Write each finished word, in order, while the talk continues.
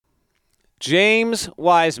James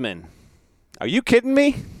Wiseman. Are you kidding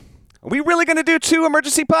me? Are we really going to do 2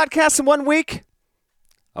 emergency podcasts in 1 week?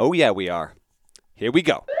 Oh, yeah, we are. Here we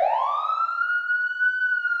go.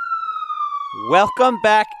 Welcome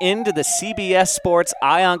back into the CBS Sports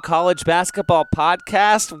Eye on College Basketball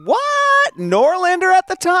podcast. What? Norlander at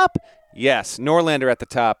the top? Yes, Norlander at the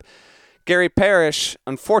top. Gary Parrish,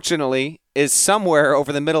 unfortunately, is somewhere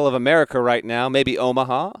over the middle of America right now, maybe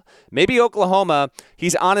Omaha, maybe Oklahoma.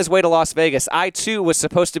 He's on his way to Las Vegas. I, too, was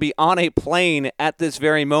supposed to be on a plane at this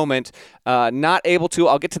very moment, not able to.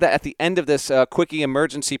 I'll get to that at the end of this quickie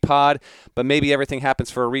emergency pod, but maybe everything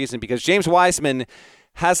happens for a reason because James Wiseman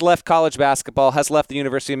has left college basketball, has left the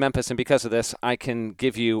University of Memphis, and because of this, I can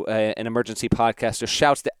give you an emergency podcast. So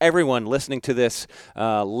shouts to everyone listening to this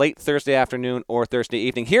late Thursday afternoon or Thursday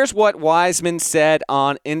evening. Here's what Wiseman said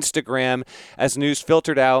on Instagram as news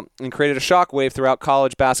filtered out and created a shockwave throughout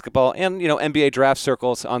college basketball and, NBA draft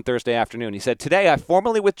circles on Thursday afternoon. He said, "Today I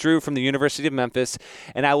formally withdrew from the University of Memphis,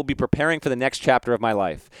 and I will be preparing for the next chapter of my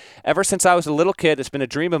life. Ever since I was a little kid, it's been a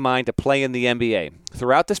dream of mine to play in the NBA.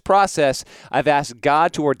 Throughout this process, I've asked God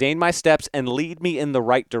to ordain my steps and lead me in the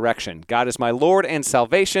right direction. God is my Lord and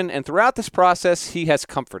salvation, and throughout this process, He has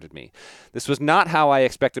comforted me. This was not how I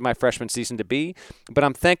expected my freshman season to be, but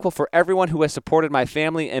I'm thankful for everyone who has supported my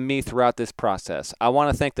family and me throughout this process. I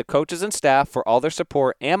want to thank the coaches and staff for all their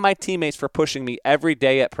support and my teammates for pushing me every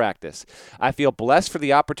day at practice. I feel blessed for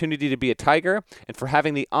the opportunity to be a Tiger and for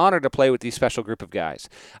having the honor to play with these special group of guys.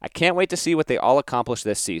 I can't wait to see what they all accomplish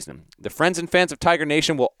this season. The friends and fans of Tiger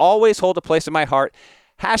Nation will always hold a place in my heart.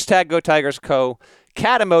 Hashtag Go Tigers Co.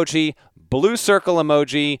 Cat emoji, blue circle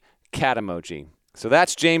emoji, cat emoji." So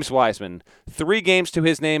that's James Wiseman. 3 games to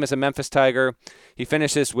his name as a Memphis Tiger. He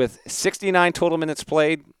finishes with 69 total minutes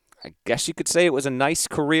played. I guess you could say it was a nice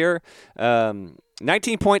career.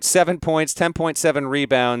 19.7 points, 10.7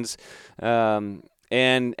 rebounds.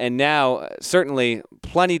 And now, certainly,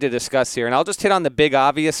 plenty to discuss here. And I'll just hit on the big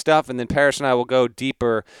obvious stuff, and then Parrish and I will go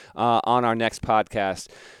deeper on our next podcast.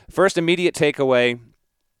 First immediate takeaway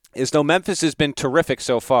is though Memphis has been terrific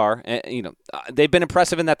so far, they've been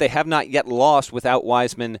impressive in that they have not yet lost without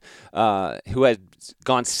Wiseman, who has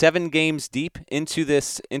gone 7 games deep into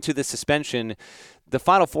this suspension. The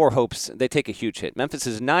Final Four hopes they take a huge hit. Memphis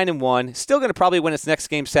is 9-1, still going to probably win its next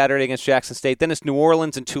game Saturday against Jackson State. Then it's New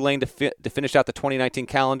Orleans and Tulane to finish out the 2019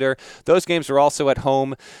 calendar. Those games are also at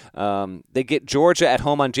home. They get Georgia at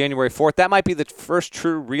home on January 4th. That might be the first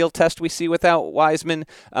true real test we see without Wiseman,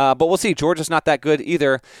 but we'll see. Georgia's not that good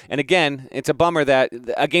either. And again, it's a bummer that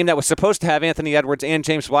a game that was supposed to have Anthony Edwards and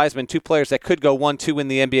James Wiseman, 2 players that could go 1-2 in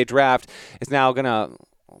the NBA draft, is now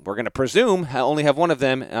we're going to presume only have one of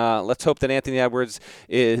them. Let's hope that Anthony Edwards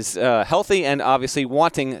is healthy and obviously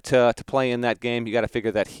wanting to play in that game. You got to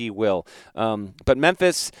figure that he will. But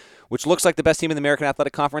Memphis, which looks like the best team in the American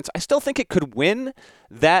Athletic Conference, I still think it could win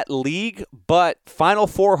that league, but Final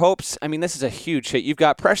Four hopes, this is a huge hit. You've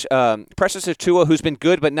got Precious Achiuwa, who's been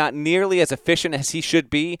good, but not nearly as efficient as he should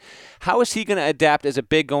be. How is he going to adapt as a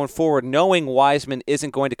big going forward, knowing Wiseman isn't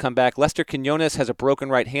going to come back? Lester Quinones has a broken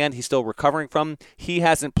right hand he's still recovering from. He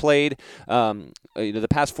hasn't played the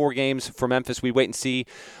past 4 games for Memphis. We wait and see.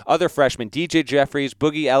 Other freshmen, DJ Jeffries,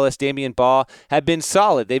 Boogie Ellis, Damian Baugh, have been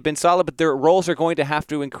solid. They've been solid, but their roles are going to have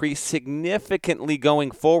to increase significantly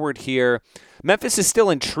going forward here. Memphis is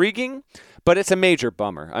still intriguing, but it's a major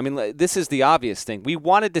bummer. This is the obvious thing. We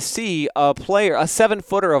wanted to see a player, a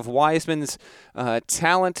 7-footer of Wiseman's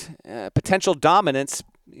talent, potential dominance,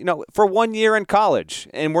 for 1 year in college,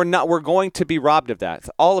 and we're going to be robbed of that.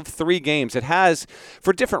 All of 3 games. It has,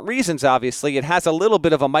 for different reasons, obviously, it has a little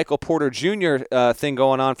bit of a Michael Porter Jr. Thing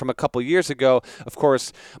going on from a couple years ago. Of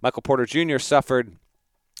course, Michael Porter Jr. suffered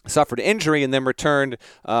injury and then returned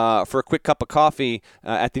for a quick cup of coffee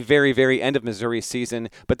at the very, very end of Missouri's season.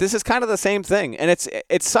 But this is kind of the same thing. And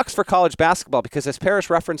it sucks for college basketball because, as Parrish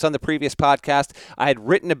referenced on the previous podcast, I had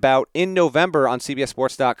written about in November on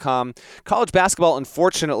CBSSports.com, college basketball,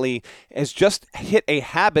 unfortunately, has just hit a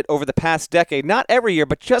habit over the past decade. Not every year,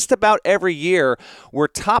 but just about every year, where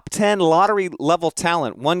top 10 lottery-level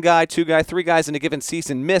talent, 1 guy, 2 guy, 3 guys in a given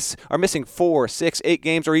season are missing 4, 6, 8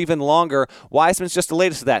 games or even longer. Wiseman's just the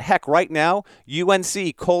latest of that. Heck, right now,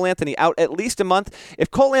 UNC, Cole Anthony out at least a month.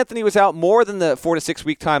 If Cole Anthony was out more than the 4 to 6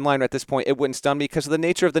 week timeline at this point, it wouldn't stun me because of the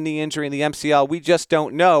nature of the knee injury and the MCL. We just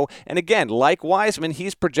don't know. And again, like Wiseman,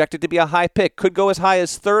 he's projected to be a high pick. Could go as high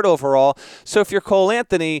as 3rd overall. So if you're Cole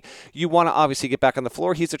Anthony, you want to obviously get back on the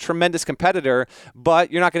floor. He's a tremendous competitor,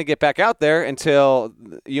 but you're not going to get back out there until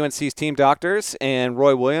UNC's team doctors and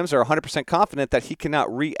Roy Williams are 100% confident that he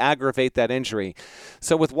cannot re-aggravate that injury.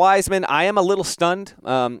 So with Wiseman, I am a little stunned.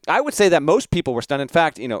 I would say that most people were stunned. In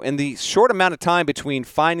fact, in the short amount of time between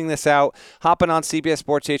finding this out, hopping on CBS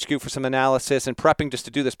Sports HQ for some analysis, and prepping just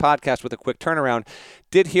to do this podcast with a quick turnaround,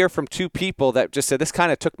 did hear from two people that just said this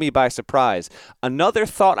kind of took me by surprise. Another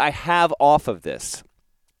thought I have off of this,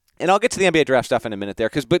 and I'll get to the NBA draft stuff in a minute there,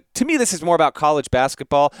 but to me this is more about college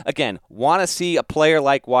basketball. Again, want to see a player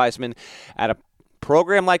like Wiseman at a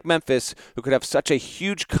program like Memphis who could have such a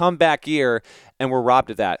huge comeback year, and we're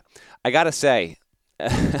robbed of that. I got to say,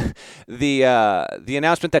 the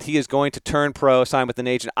announcement that he is going to turn pro, sign with an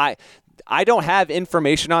agent, I don't have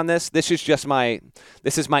information on this. This is my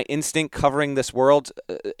instinct covering this world.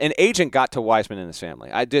 An agent got to Wiseman and his family.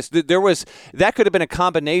 That could have been a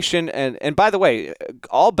combination. And by the way,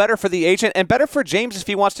 all better for the agent and better for James if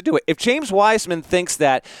he wants to do it. If James Wiseman thinks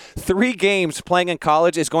that 3 games playing in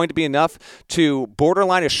college is going to be enough to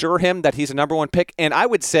borderline assure him that he's a number 1 pick, and I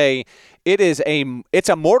would say it's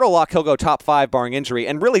a mortal lock. He'll go top 5 barring injury,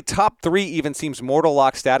 and really top 3 even seems mortal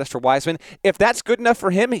lock status for Wiseman. If that's good enough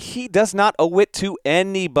for him, he does not owe it to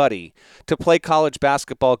anybody to play college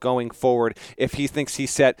basketball going forward. If he thinks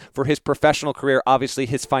he's set for his professional career, obviously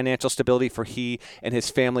his financial stability for he and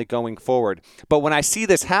his family going forward. But when I see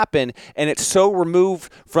this happen, and it's so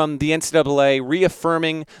removed from the NCAA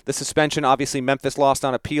reaffirming the suspension, obviously Memphis lost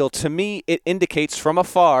on appeal. To me, it indicates from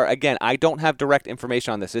afar. Again, I don't have direct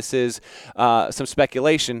information on this. This is some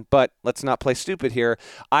speculation, but let's not play stupid here.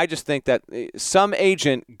 I just think that some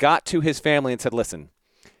agent got to his family and said, listen,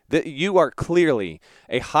 you are clearly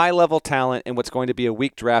a high-level talent in what's going to be a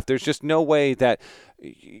weak draft. There's just no way that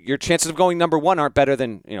your chances of going number 1 aren't better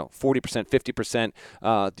than 40%,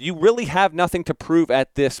 50%. You really have nothing to prove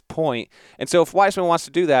at this point. And so if Wiseman wants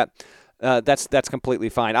to do that, that's completely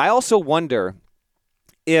fine. I also wonder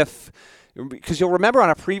because you'll remember on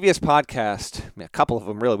a previous podcast, a couple of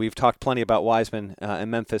them really, we've talked plenty about Wiseman and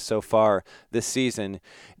Memphis so far this season.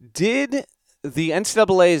 Did the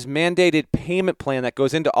NCAA's mandated payment plan that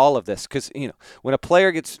goes into all of this, because when a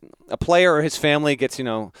player or his family gets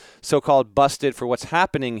so-called busted for what's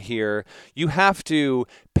happening here, you have to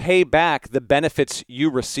pay back the benefits you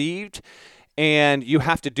received. And you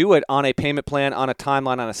have to do it on a payment plan, on a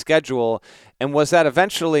timeline, on a schedule. And did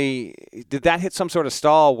that hit some sort of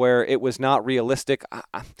stall where it was not realistic?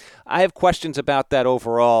 I have questions about that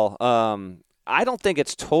overall. I don't think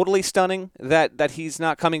it's totally stunning that he's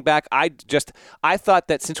not coming back. I thought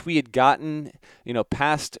that since we had gotten,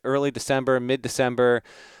 past early December, mid-December,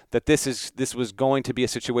 that this was going to be a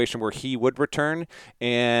situation where he would return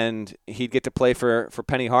and he'd get to play for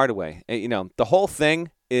Penny Hardaway. The whole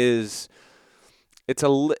thing is... It's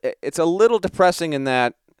a little depressing in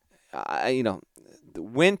that,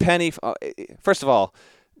 when Penny, first of all,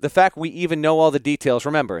 the fact we even know all the details,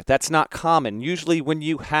 remember, that's not common. Usually when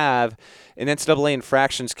you have an NCAA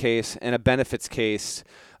infractions case and a benefits case,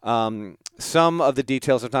 some of the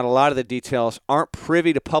details, if not a lot of the details, aren't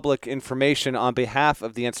privy to public information on behalf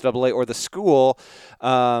of the NCAA or the school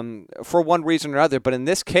for one reason or other. But in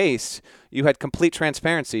this case, you had complete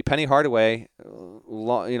transparency. Penny Hardaway,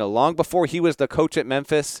 long before he was the coach at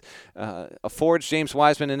Memphis, affords James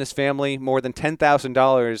Wiseman and his family more than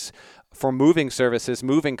 $10,000 for moving services,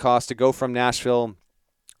 moving costs to go from Nashville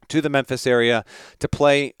to the Memphis area to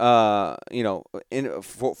play, for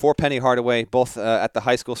Penny Hardaway, both at the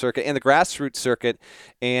high school circuit and the grassroots circuit,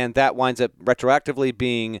 and that winds up retroactively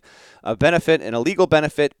being a benefit, and a legal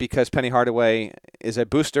benefit, because Penny Hardaway is a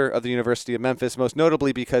booster of the University of Memphis, most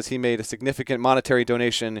notably because he made a significant monetary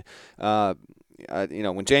donation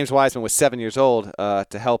when James Wiseman was 7 years old,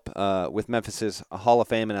 to help with Memphis's Hall of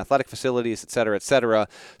Fame and athletic facilities, et cetera, et cetera.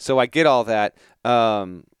 So I get all that.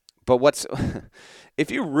 But if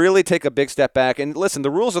you really take a big step back, and listen, the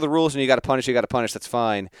rules are the rules, and you got to punish, that's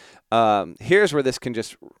fine. Here's where this can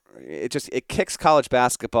it kicks college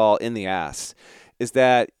basketball in the ass, is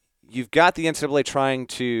that you've got the NCAA trying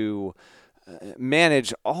to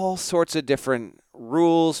manage all sorts of different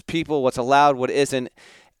rules, people, what's allowed, what isn't.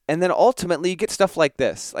 And then ultimately you get stuff like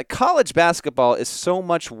this. Like, college basketball is so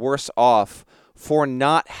much worse off for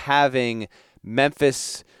not having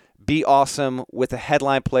Memphis be awesome with a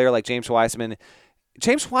headline player like James Wiseman.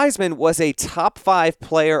 James Wiseman was a top 5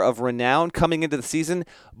 player of renown coming into the season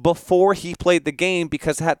before he played the game,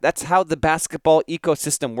 because that's how the basketball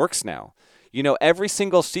ecosystem works now. Every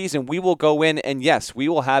single season we will go in and, yes, we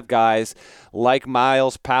will have guys like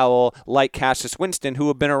Miles Powell, like Cassius Winston, who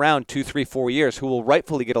have been around 2, 3, 4 years, who will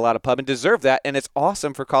rightfully get a lot of pub and deserve that. And it's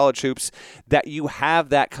awesome for college hoops that you have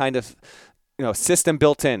that kind of system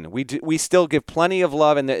built in. We still give plenty of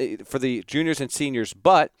love for the juniors and seniors,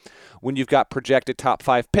 but when you've got projected top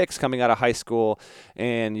 5 picks coming out of high school,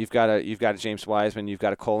 and you've got a James Wiseman, you've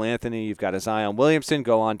got a Cole Anthony, you've got a Zion Williamson,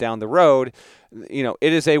 go on down the road.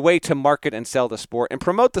 It is a way to market and sell the sport and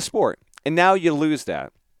promote the sport. And now you lose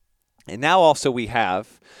that. And now also we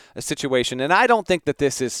have a situation, and I don't think that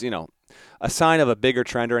this is, a sign of a bigger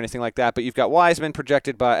trend or anything like that, but you've got Wiseman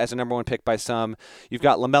projected as a number 1 pick by some. You've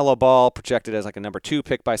got LaMelo Ball projected as like a number 2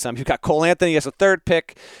 pick by some. You've got Cole Anthony as a 3rd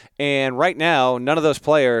pick, and right now, none of those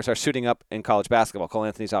players are suiting up in college basketball. Cole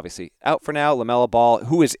Anthony's obviously out for now. LaMelo Ball,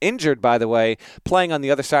 who is injured, by the way, playing on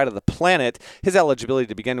the other side of the planet, his eligibility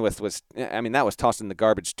to begin with that was tossed in the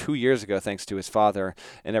garbage 2 years ago thanks to his father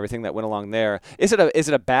and everything that went along there. Is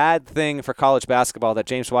it a bad thing for college basketball that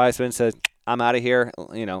James Wiseman said, I'm out of here,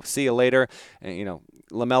 see you later. And,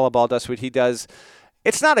 LaMelo Ball does what he does.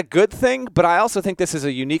 It's not a good thing, but I also think this is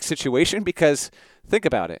a unique situation because think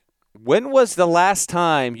about it. When was the last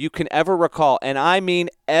time you can ever recall, and I mean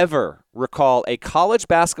ever recall, a college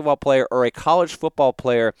basketball player or a college football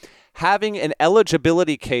player having an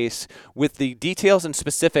eligibility case with the details and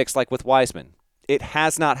specifics like with Wiseman? It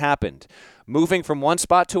has not happened. Moving from one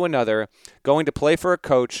spot to another, going to play for a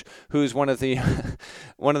coach who's one of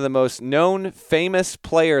the most known, famous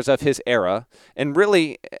players of his era, and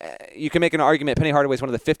really, you can make an argument. Penny Hardaway is one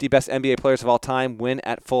of the 50 best NBA players of all time when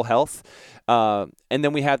at full health. And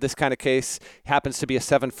then we have this kind of case. Happens to be a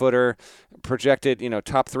 7-footer, projected,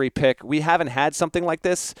 top 3 pick. We haven't had something like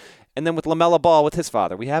this. And then with LaMelo Ball, with his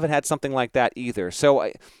father, we haven't had something like that either.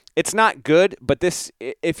 So it's not good. But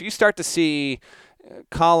if you start to see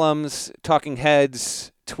columns, talking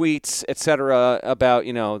heads, tweets, etc. about,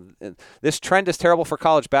 this trend is terrible for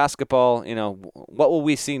college basketball. What will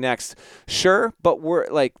we see next? Sure, but we're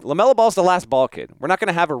like, LaMelo Ball's the last ball kid. We're not going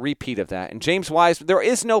to have a repeat of that. And James Wiseman, there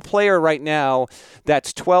is no player right now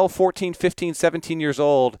that's 12, 14, 15, 17 years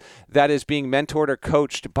old that is being mentored or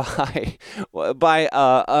coached by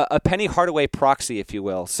a Penny Hardaway proxy, if you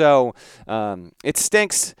will. So it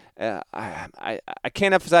stinks. I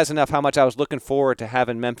can't emphasize enough how much I was looking forward to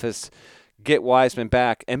having Memphis get Wiseman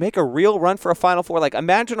back and make a real run for a Final Four. Like,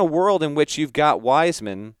 imagine a world in which you've got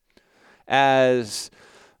Wiseman as,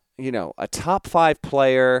 a top 5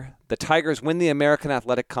 player. The Tigers win the American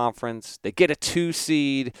Athletic Conference. They get a 2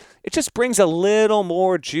 seed. It just brings a little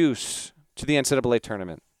more juice to the NCAA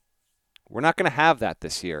tournament. We're not going to have that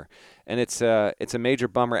this year, and it's a major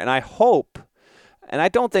bummer. And I hope, and I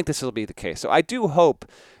don't think this will be the case, so I do hope,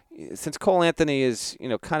 since Cole Anthony is,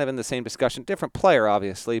 kind of in the same discussion, different player,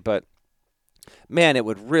 obviously, but man, it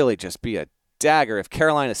would really just be a dagger if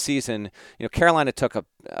Carolina's season, Carolina took a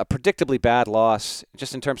predictably bad loss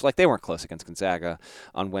just in terms of, they weren't close against Gonzaga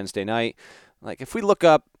on Wednesday night. If we look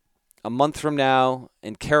up a month from now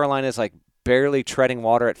and Carolina's barely treading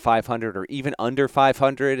water at 500 or even under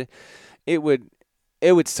 500, it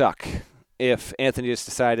would suck if Anthony just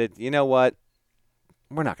decided, you know what,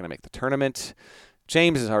 we're not going to make the tournament.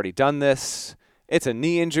 James has already done this. It's a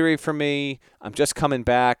knee injury for me. I'm just coming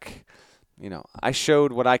back. I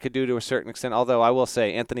showed what I could do to a certain extent, although I will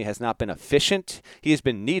say Anthony has not been efficient. He has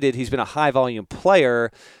been needed. He's been a high-volume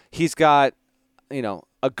player. He's got,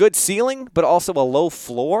 a good ceiling, but also a low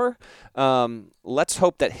floor. Let's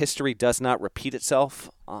hope that history does not repeat itself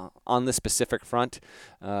on this specific front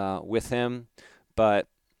with him. But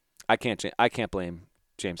I can't blame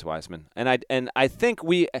James Wiseman. And I think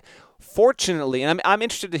we, fortunately, and I'm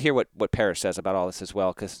interested to hear what Parrish says about all this as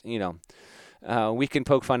well, because, we can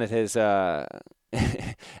poke fun at his at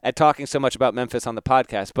talking so much about Memphis on the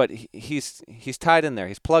podcast, but he's tied in there.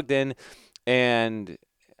 He's plugged in, and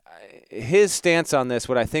his stance on this,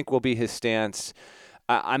 what I think will be his stance,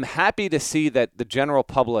 I'm happy to see that the general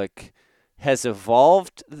public has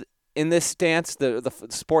evolved in this stance, the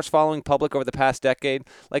sports following public over the past decade.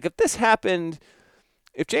 If this happened,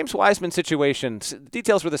 if James Wiseman's situation, the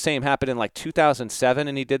details were the same, happened in 2007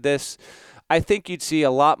 and he did this, I think you'd see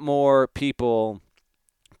a lot more people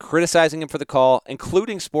criticizing him for the call,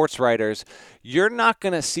 including sports writers. You're not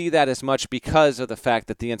going to see that as much because of the fact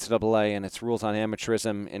that the NCAA and its rules on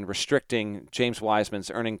amateurism and restricting James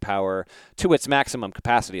Wiseman's earning power to its maximum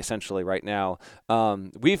capacity essentially right now.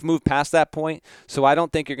 We've moved past that point, so I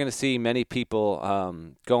don't think you're going to see many people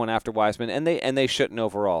going after Wiseman, and they shouldn't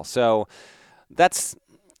overall. So that's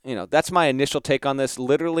my initial take on this.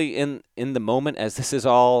 Literally in the moment as this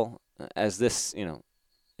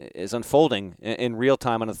is unfolding in real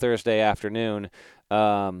time on a Thursday afternoon.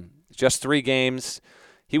 Just 3 games.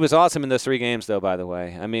 He was awesome in those 3 games, though, by the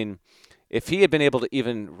way. I mean, if he had been able to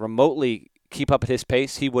even remotely keep up at his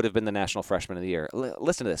pace, he would have been the National Freshman of the Year.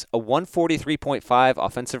 Listen to this. A 143.5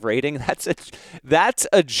 offensive rating. That's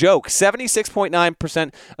a joke.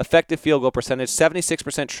 76.9% effective field goal percentage,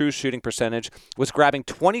 76% true shooting percentage, was grabbing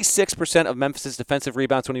 26% of Memphis' defensive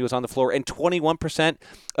rebounds when he was on the floor, and 21%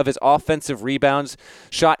 of his offensive rebounds,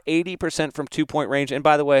 shot 80% from two-point range, and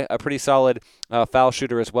by the way, a pretty solid foul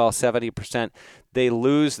shooter as well, 70%. They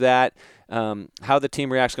lose that. How the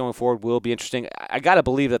team reacts going forward will be interesting. I got to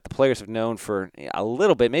believe that the players have known for a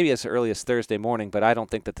little bit, maybe as early as Thursday morning, but I don't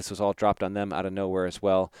think that this was all dropped on them out of nowhere as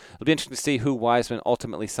well. It'll be interesting to see who Wiseman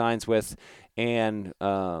ultimately signs with and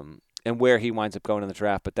where he winds up going in the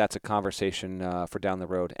draft, but that's a conversation for down the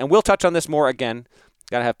road. And we'll touch on this more again.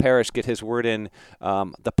 Got to have Parrish get his word in.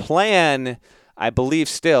 The plan, I believe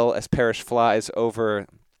still, as Parrish flies over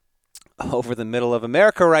the middle of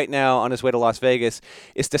America right now on his way to Las Vegas,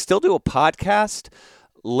 is to still do a podcast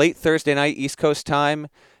late Thursday night East Coast time.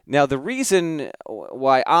 Now, the reason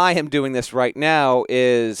why I am doing this right now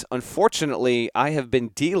is, unfortunately, I have been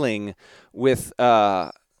dealing with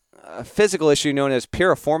a physical issue known as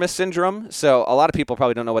piriformis syndrome. So a lot of people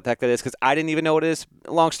probably don't know what the heck that is because I didn't even know what it is.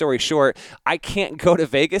 Long story short, I can't go to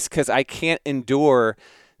Vegas because I can't endure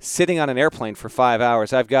sitting on an airplane for 5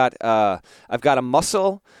 hours. I've got a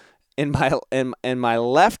muscle in my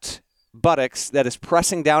left buttocks that is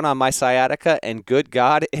pressing down on my sciatica, and good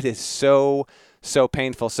God, it is so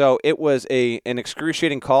painful. So it was an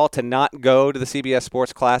excruciating call to not go to the CBS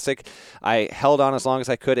Sports Classic. I held on as long as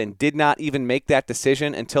I could and did not even make that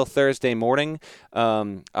decision until Thursday morning.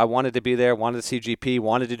 I wanted to be there, wanted to see GP,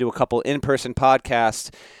 wanted to do a couple in-person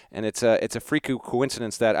podcasts, and it's a freak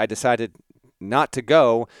coincidence that I decided not to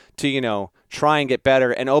go to, try and get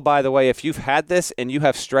better. And oh, by the way, if you've had this and you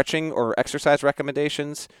have stretching or exercise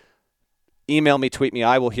recommendations, email me, tweet me.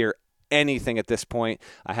 I will hear anything at this point.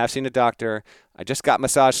 I have seen a doctor. I just got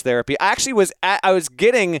massage therapy. I was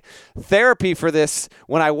getting therapy for this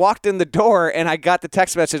when I walked in the door, and I got the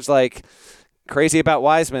text message like, crazy about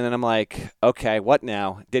Wiseman, and I'm like, okay, what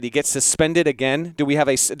now? Did he get suspended again? Do we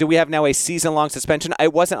have now a season-long suspension?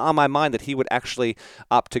 It wasn't on my mind that he would actually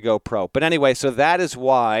opt to go pro. But anyway, so that is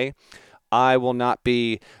why I will not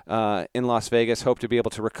be in Las Vegas. Hope to be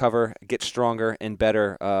able to recover, get stronger and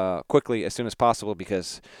better quickly as soon as possible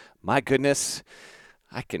because, my goodness,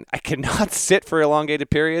 I cannot sit for elongated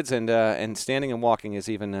periods, and standing and walking is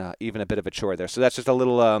even a bit of a chore there. So that's just a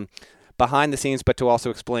little behind the scenes, but to also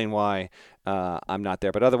explain why I'm not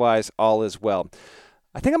there. But otherwise, all is well.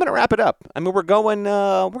 I think I'm going to wrap it up. I mean,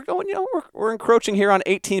 we're encroaching here on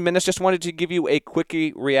 18 minutes. Just wanted to give you a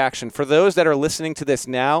quickie reaction. For those that are listening to this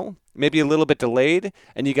now, maybe a little bit delayed,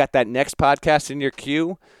 and you got that next podcast in your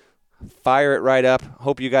queue, fire it right up.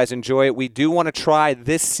 Hope you guys enjoy it. We do want to try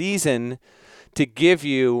this season to give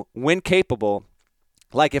you, when capable,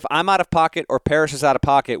 like if I'm out of pocket or Parrish is out of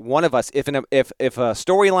pocket, one of us, if a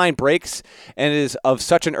storyline breaks and is of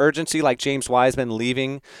such an urgency like James Wiseman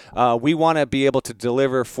leaving, we want to be able to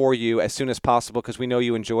deliver for you as soon as possible because we know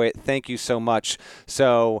you enjoy it. Thank you so much.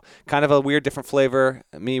 So kind of a weird, different flavor,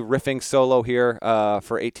 me riffing solo here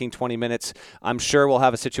for 18, 20 minutes. I'm sure we'll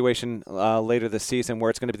have a situation later this season where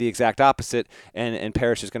it's going to be the exact opposite, and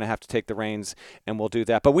Parrish is going to have to take the reins, and we'll do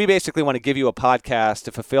that. But we basically want to give you a podcast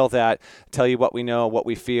to fulfill that, tell you what we know, what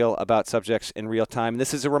we feel about subjects in real time.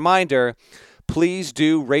 This is a reminder. Please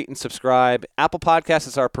do rate and subscribe. Apple Podcasts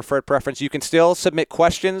is our preferred preference. You can still submit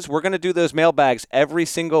questions. We're going to do those mailbags every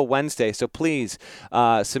single Wednesday, so please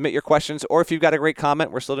submit your questions. Or if you've got a great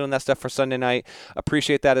comment, we're still doing that stuff for Sunday night.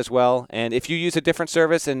 Appreciate that as well. And if you use a different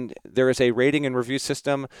service and there is a rating and review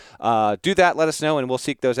system, do that. Let us know, and we'll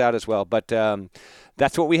seek those out as well. But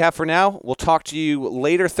that's what we have for now. We'll talk to you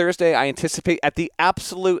later Thursday. I anticipate at the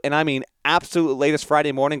absolute, and I mean absolute latest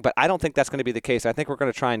Friday morning, but I don't think that's going to be the case. I think we're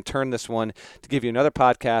going to try and turn this one to give you another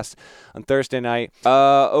podcast on Thursday night.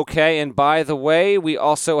 Okay, and by the way, we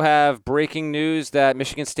also have breaking news that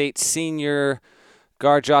Michigan State senior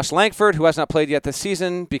guard Josh Langford, who has not played yet this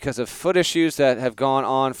season because of foot issues that have gone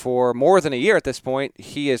on for more than a year at this point,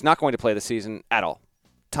 he is not going to play the season at all.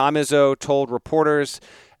 Tom Izzo told reporters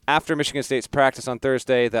after Michigan State's practice on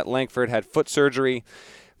Thursday that Langford had foot surgery.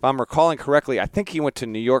 If I'm recalling correctly, I think he went to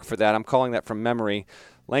New York for that. I'm calling that from memory.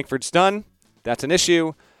 Langford's done. That's an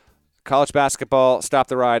issue. College basketball, stop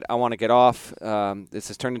the ride. I want to get off. This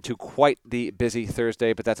has turned into quite the busy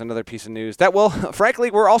Thursday, but that's another piece of news that will, frankly,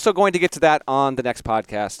 we're also going to get to that on the next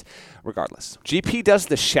podcast regardless. GP does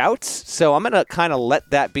the shouts, so I'm going to kind of let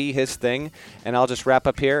that be his thing, and I'll just wrap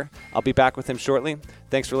up here. I'll be back with him shortly.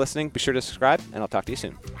 Thanks for listening. Be sure to subscribe, and I'll talk to you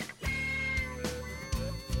soon.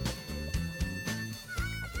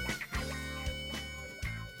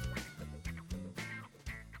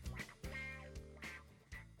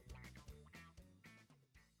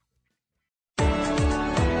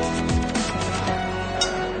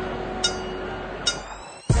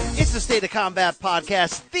 the State of Combat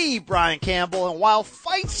podcast, the Brian Campbell. And while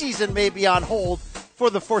fight season may be on hold for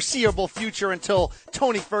the foreseeable future until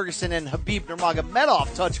Tony Ferguson and Khabib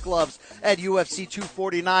Nurmagomedov touch gloves at UFC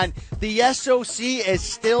 249, the SOC is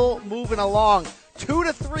still moving along. 2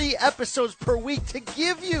 to 3 episodes per week to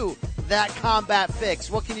give you that combat fix.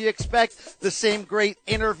 What can you expect? The same great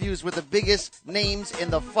interviews with the biggest names in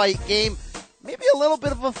the fight game. Maybe a little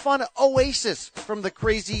bit of a fun oasis from the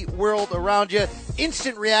crazy world around you.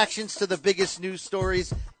 Instant reactions to the biggest news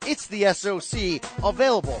stories. It's the SOC,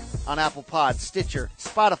 available on Apple Pod, Stitcher,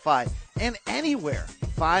 Spotify, and anywhere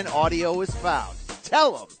fine audio is found.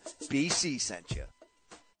 Tell them BC sent you.